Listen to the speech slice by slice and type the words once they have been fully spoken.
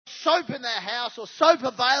soap in their house or soap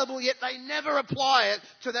available, yet they never apply it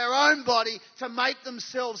to their own body to make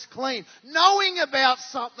themselves clean. Knowing about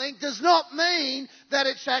something does not mean that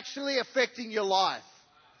it's actually affecting your life.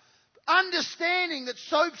 Understanding that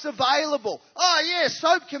soap's available. Oh yeah,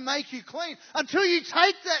 soap can make you clean. Until you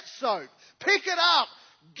take that soap, pick it up,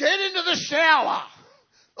 get into the shower,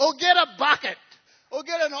 or get a bucket, or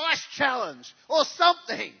get an ice challenge, or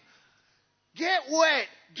something. Get wet,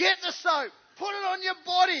 get the soap, put it on your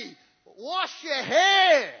body, wash your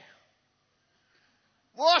hair,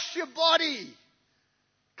 wash your body,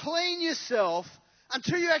 clean yourself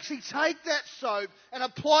until you actually take that soap and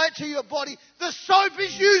apply it to your body. The soap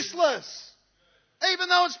is useless. Even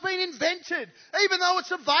though it's been invented, even though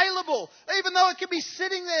it's available, even though it can be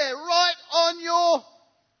sitting there right on your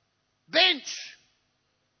bench.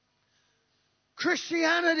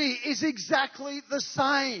 Christianity is exactly the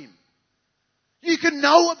same. You can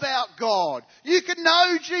know about God. You can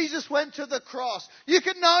know Jesus went to the cross. You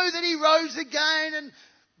can know that He rose again and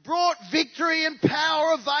brought victory and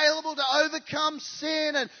power available to overcome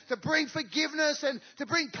sin and to bring forgiveness and to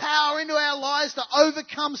bring power into our lives to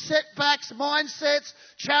overcome setbacks, mindsets,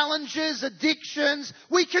 challenges, addictions.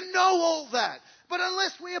 We can know all that. But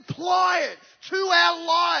unless we apply it to our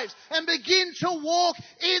lives and begin to walk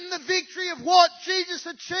in the victory of what Jesus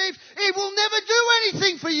achieved, it will never do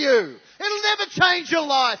anything for you. It'll never change your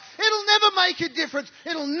life. It'll never make a difference.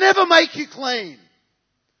 It'll never make you clean.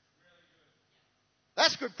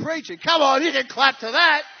 That's good preaching. Come on, you can clap to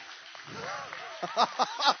that.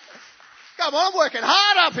 Come on, I'm working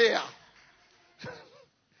hard up here.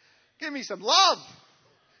 Give me some love.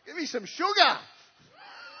 Give me some sugar.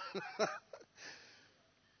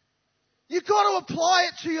 You've got to apply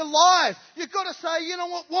it to your life. You've got to say, you know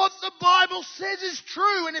what the Bible says is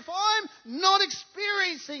true. And if I'm not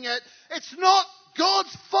experiencing it, it's not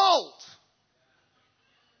God's fault.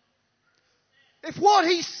 If what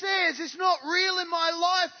He says is not real in my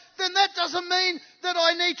life, then that doesn't mean that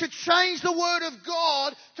I need to change the Word of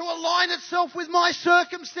God to align itself with my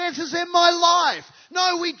circumstances in my life.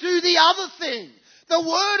 No, we do the other thing. The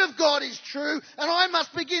Word of God is true, and I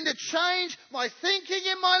must begin to change my thinking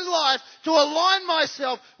in my life to align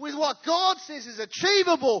myself with what God says is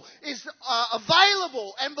achievable, is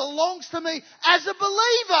available, and belongs to me as a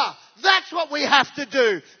believer. That's what we have to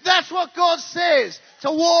do. That's what God says,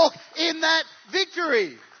 to walk in that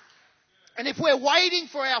victory. And if we're waiting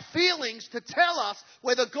for our feelings to tell us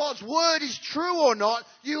whether God's Word is true or not,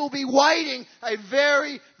 you will be waiting a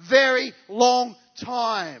very, very long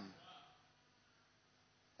time.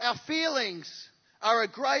 Our feelings are a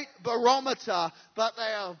great barometer, but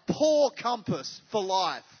they are a poor compass for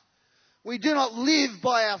life. We do not live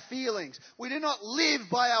by our feelings. We do not live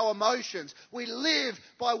by our emotions. We live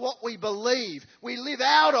by what we believe. We live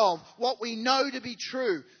out of what we know to be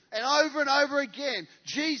true. And over again,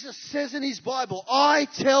 Jesus says in His Bible, I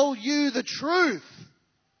tell you the truth.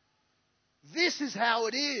 This is how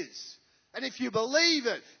it is. And if you believe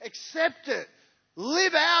it, accept it,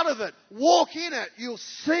 live out of it, walk in it, you'll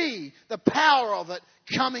see the power of it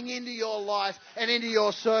coming into your life and into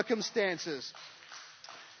your circumstances.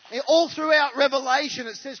 All throughout Revelation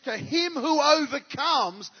it says, to him who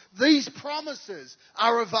overcomes, these promises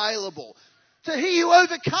are available. To he who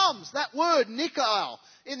overcomes, that word, Nikael,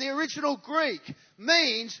 in the original Greek,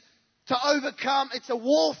 means to overcome. It's a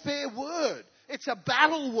warfare word. It's a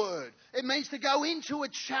battle word. It means to go into a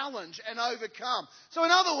challenge and overcome. So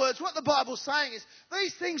in other words, what the Bible's saying is,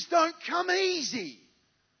 these things don't come easy.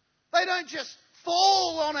 They don't just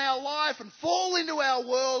fall on our life and fall into our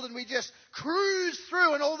world and we just cruise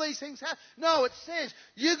through and all these things happen. No, it says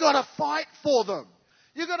you've got to fight for them.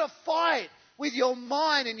 You've got to fight with your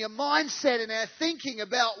mind and your mindset and our thinking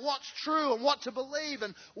about what's true and what to believe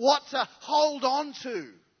and what to hold on to.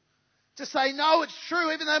 To say, no, it's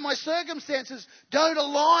true, even though my circumstances don't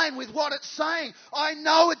align with what it's saying. I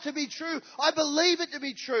know it to be true. I believe it to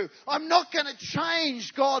be true. I'm not going to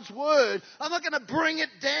change God's word. I'm not going to bring it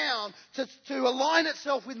down to align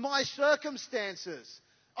itself with my circumstances.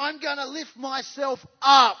 I'm going to lift myself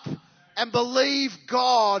up and believe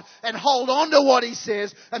God and hold on to what He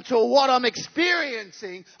says until what I'm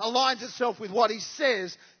experiencing aligns itself with what He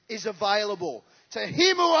says is available. To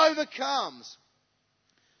him who overcomes.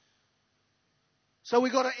 So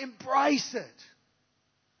we've got to embrace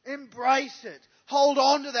it. Embrace it. Hold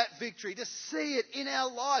on to that victory, to see it in our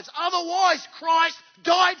lives. Otherwise, Christ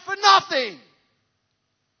died for nothing.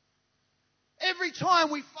 Every time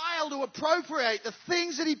we fail to appropriate the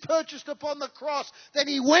things that He purchased upon the cross, then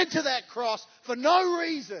He went to that cross for no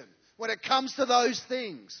reason when it comes to those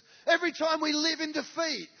things. Every time we live in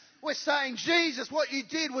defeat, we're saying, Jesus, what you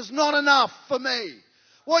did was not enough for me.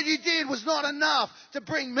 What you did was not enough to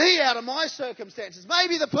bring me out of my circumstances.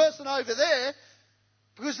 Maybe the person over there,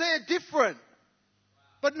 because they're different,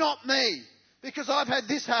 but not me. Because I've had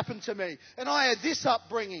this happen to me, and I had this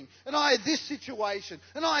upbringing, and I had this situation,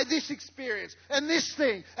 and I had this experience, and this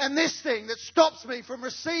thing that stops me from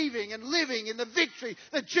receiving and living in the victory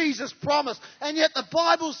that Jesus promised. And yet the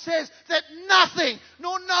Bible says that nothing,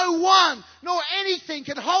 nor no one, nor anything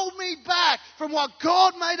can hold me back from what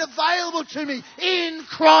God made available to me in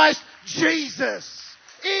Christ Jesus.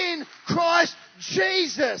 In Christ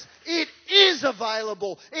Jesus. It is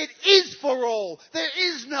available. It is for all. There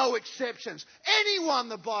is no exceptions. Anyone,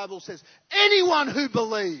 the Bible says, anyone who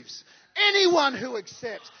believes, anyone who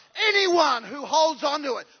accepts, anyone who holds on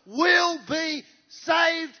to it will be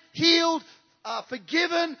saved, healed,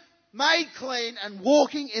 forgiven, made clean, and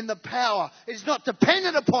walking in the power. It's not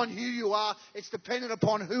dependent upon who you are. It's dependent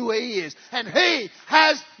upon who He is. And He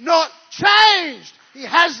has not changed. He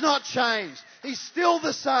has not changed. He's still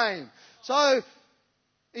the same. So,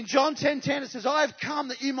 in John 10:10 it says, I have come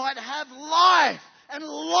that you might have life, and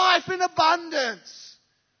life in abundance.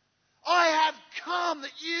 I have come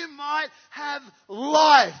that you might have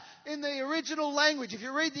life. In the original language, if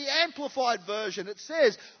you read the Amplified version, it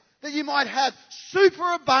says that you might have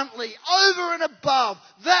super abundantly, over and above,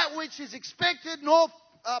 that which is expected nor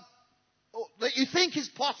that you think is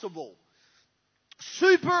possible.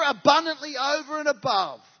 Super abundantly over and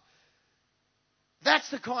above.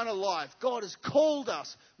 That's the kind of life God has called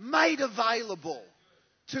us, made available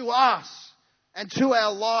to us and to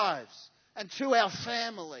our lives and to our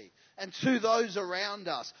family and to those around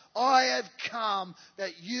us. I have come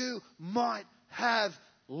that you might have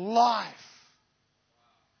life.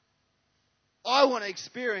 I want to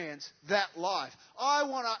experience that life. I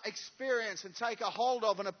want to experience and take a hold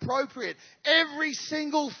of and appropriate every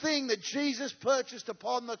single thing that Jesus purchased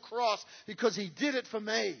upon the cross, because He did it for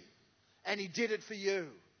me. And He did it for you.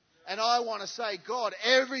 And I want to say, God,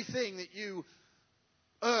 everything that you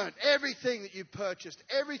earned, everything that you purchased,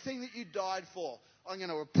 everything that you died for, I'm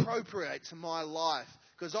going to appropriate to my life.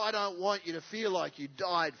 Because I don't want you to feel like you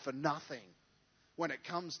died for nothing when it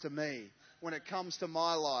comes to me, when it comes to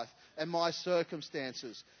my life and my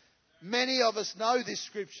circumstances. Many of us know this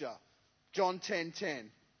scripture, John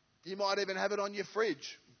 10:10. You might even have it on your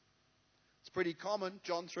fridge. It's pretty common,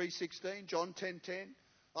 John 3:16, John 10:10.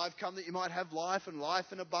 I've come that you might have life and life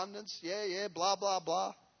in abundance. Yeah, blah, blah,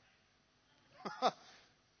 blah.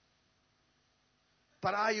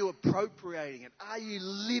 But are you appropriating it? Are you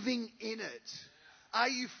living in it? Are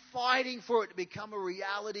you fighting for it to become a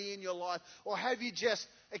reality in your life? Or have you just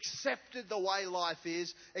accepted the way life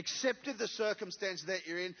is, accepted the circumstance that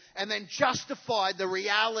you're in, and then justified the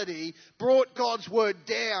reality, brought God's word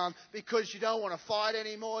down because you don't want to fight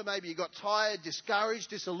anymore? Maybe you got tired, discouraged,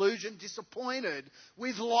 disillusioned, disappointed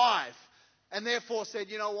with life, and therefore said,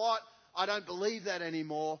 you know what? I don't believe that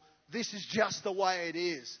anymore. This is just the way it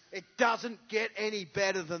is. It doesn't get any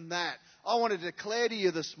better than that. I want to declare to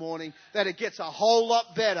you this morning that it gets a whole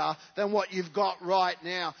lot better than what you've got right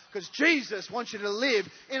now. Because Jesus wants you to live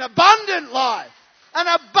an abundant life. An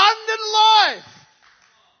abundant life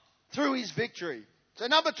through His victory. So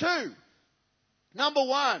number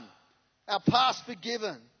one, our past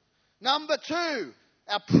forgiven. Number two,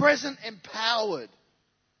 our present empowered.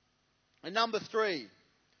 And number three,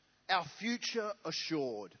 our future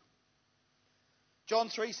assured. John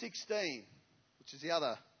 3:16, which is the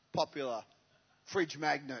other popular fridge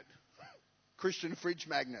magnet, Christian fridge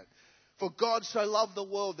magnet. For God so loved the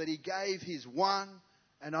world that He gave His one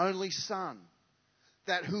and only Son,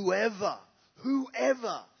 that whoever, do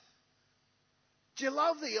you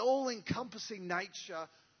love the all-encompassing nature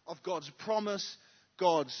of God's promise,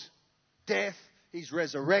 God's death, His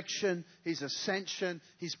resurrection, His ascension,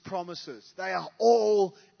 His promises? They are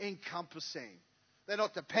all-encompassing. They're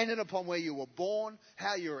not dependent upon where you were born,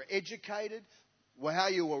 how you were educated, or how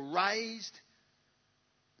you were raised.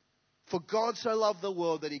 For God so loved the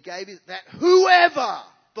world that He gave it, that whoever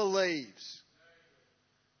believes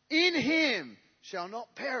in Him shall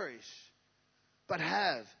not perish, but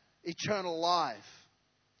have eternal life.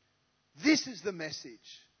 This is the message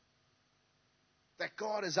that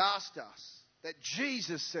God has asked us, that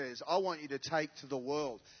Jesus says, I want you to take to the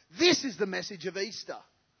world. This is the message of Easter.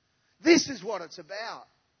 This is what it's about.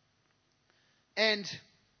 And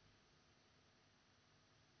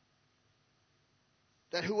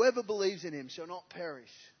that whoever believes in Him shall not perish,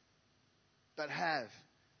 but have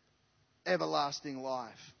everlasting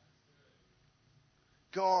life.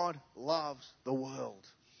 God loves the world.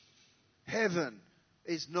 Heaven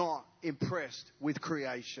is not impressed with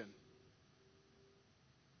creation.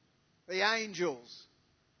 The angels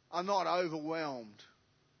are not overwhelmed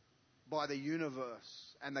by the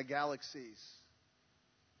universe and the galaxies,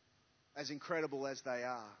 as incredible as they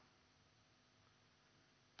are.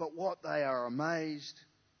 But what they are amazed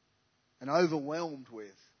and overwhelmed with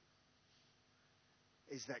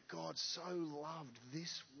is that God so loved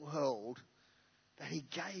this world that He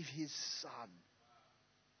gave His Son,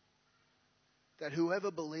 that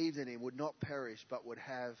whoever believed in Him would not perish but would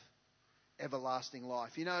have everlasting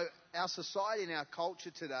life. You know, our society and our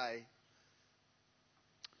culture today,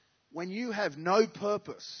 when you have no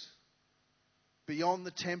purpose beyond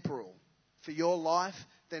the temporal for your life,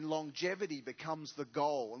 then longevity becomes the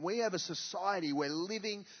goal. And we have a society where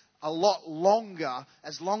living a lot longer,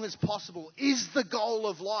 as long as possible, is the goal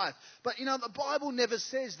of life. But you know, the Bible never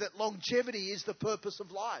says that longevity is the purpose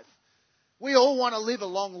of life. We all want to live a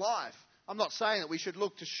long life. I'm not saying that we should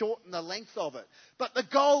look to shorten the length of it. But the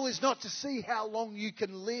goal is not to see how long you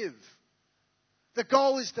can live. The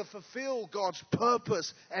goal is to fulfill God's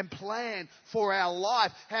purpose and plan for our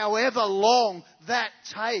life, however long that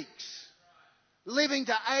takes. Living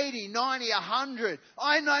to 80, 90, 100,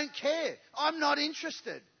 I don't care. I'm not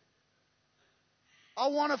interested. I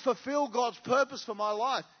want to fulfill God's purpose for my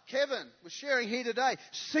life. Kevin was sharing here today.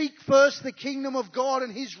 Seek first the kingdom of God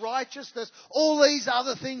and His righteousness. All these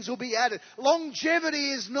other things will be added.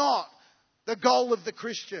 Longevity is not the goal of the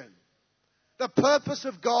Christian. The purpose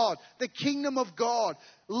of God, the kingdom of God,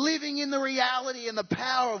 living in the reality and the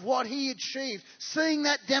power of what He achieved, seeing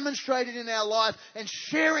that demonstrated in our life and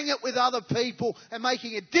sharing it with other people and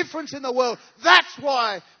making a difference in the world. That's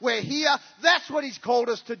why we're here. That's what He's called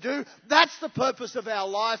us to do. That's the purpose of our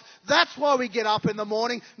life. That's why we get up in the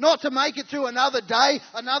morning, not to make it through another day,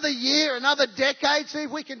 another year, another decade, see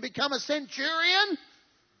if we can become a centurion.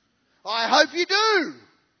 I hope you do.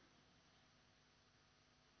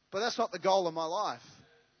 But that's not the goal of my life.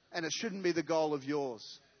 And it shouldn't be the goal of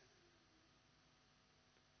yours.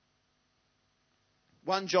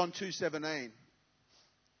 1 John 2:17,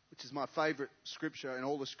 which is my favourite scripture in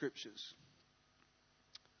all the scriptures,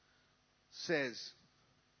 says...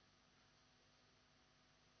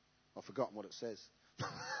 I've forgotten what it says.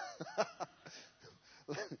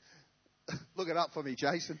 Look it up for me,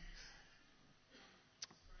 Jason.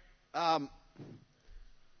 Oh,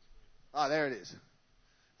 there it is.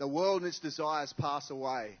 The world and its desires pass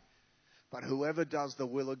away, but whoever does the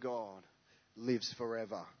will of God lives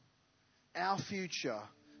forever. Our future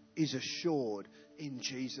is assured in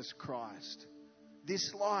Jesus Christ.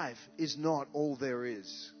 This life is not all there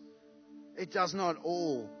is. It does not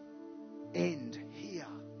all end here.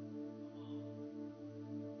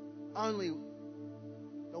 Only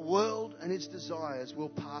the world and its desires will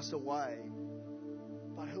pass away,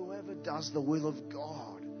 but whoever does the will of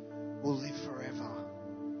God will live forever.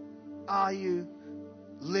 Are you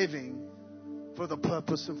living for the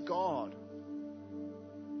purpose of God?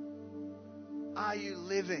 Are you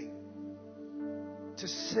living to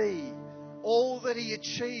see all that He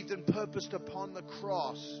achieved and purposed upon the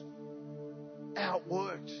cross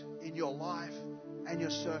outworked in your life and your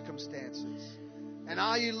circumstances? And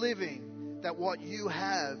are you living that what you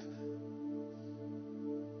have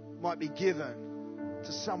might be given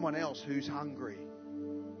to someone else who's hungry?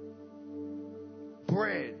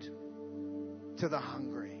 Bread to the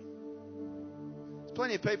hungry. There's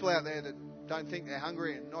plenty of people out there that don't think they're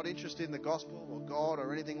hungry and not interested in the gospel or God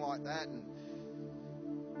or anything like that.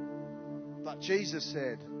 But Jesus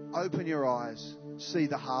said, open your eyes, see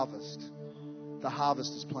the harvest. The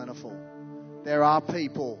harvest is plentiful. There are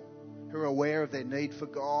people who are aware of their need for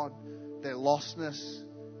God, their lostness.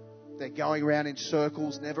 They're going around in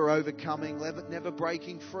circles, never overcoming, never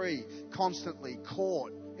breaking free, constantly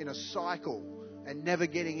caught in a cycle and never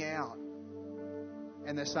getting out.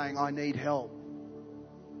 And they're saying, I need help.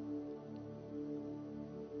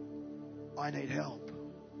 I need help.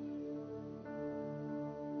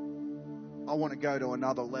 I want to go to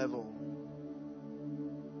another level.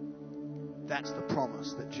 That's the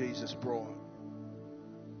promise that Jesus brought.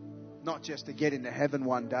 Not just to get into heaven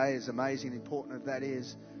one day, as amazing and important as that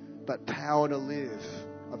is, but power to live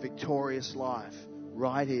a victorious life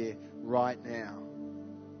right here, right now.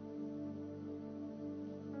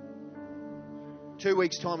 2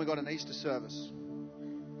 weeks' time, we've got an Easter service.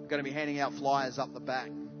 We're going to be handing out flyers up the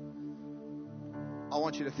back. I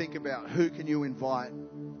want you to think about who can you invite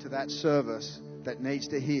to that service that needs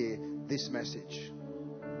to hear this message.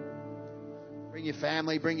 Bring your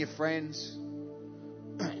family, bring your friends.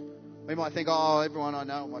 We might think, oh, everyone I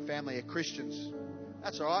know in my family are Christians.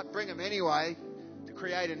 That's all right. Bring them anyway to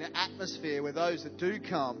create an atmosphere where those that do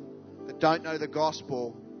come, that don't know the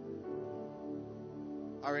gospel,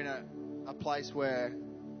 are in a place where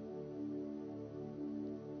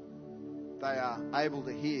they are able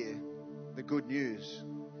to hear the good news.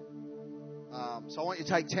 So I want you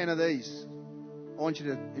to take 10 of these. I want you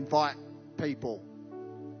to invite people.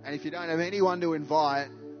 And if you don't have anyone to invite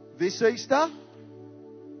this Easter,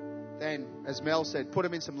 then, as Mel said, put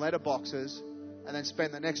them in some letterboxes and then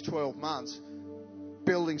spend the next 12 months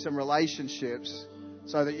building some relationships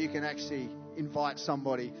so that you can actually invite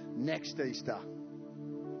somebody next Easter.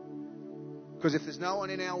 Because if there's no one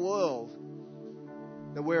in our world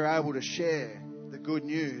that we're able to share the good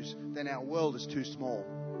news, then our world is too small.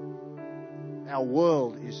 Our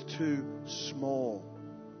world is too small.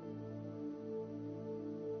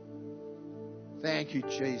 Thank you,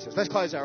 Jesus. Let's close our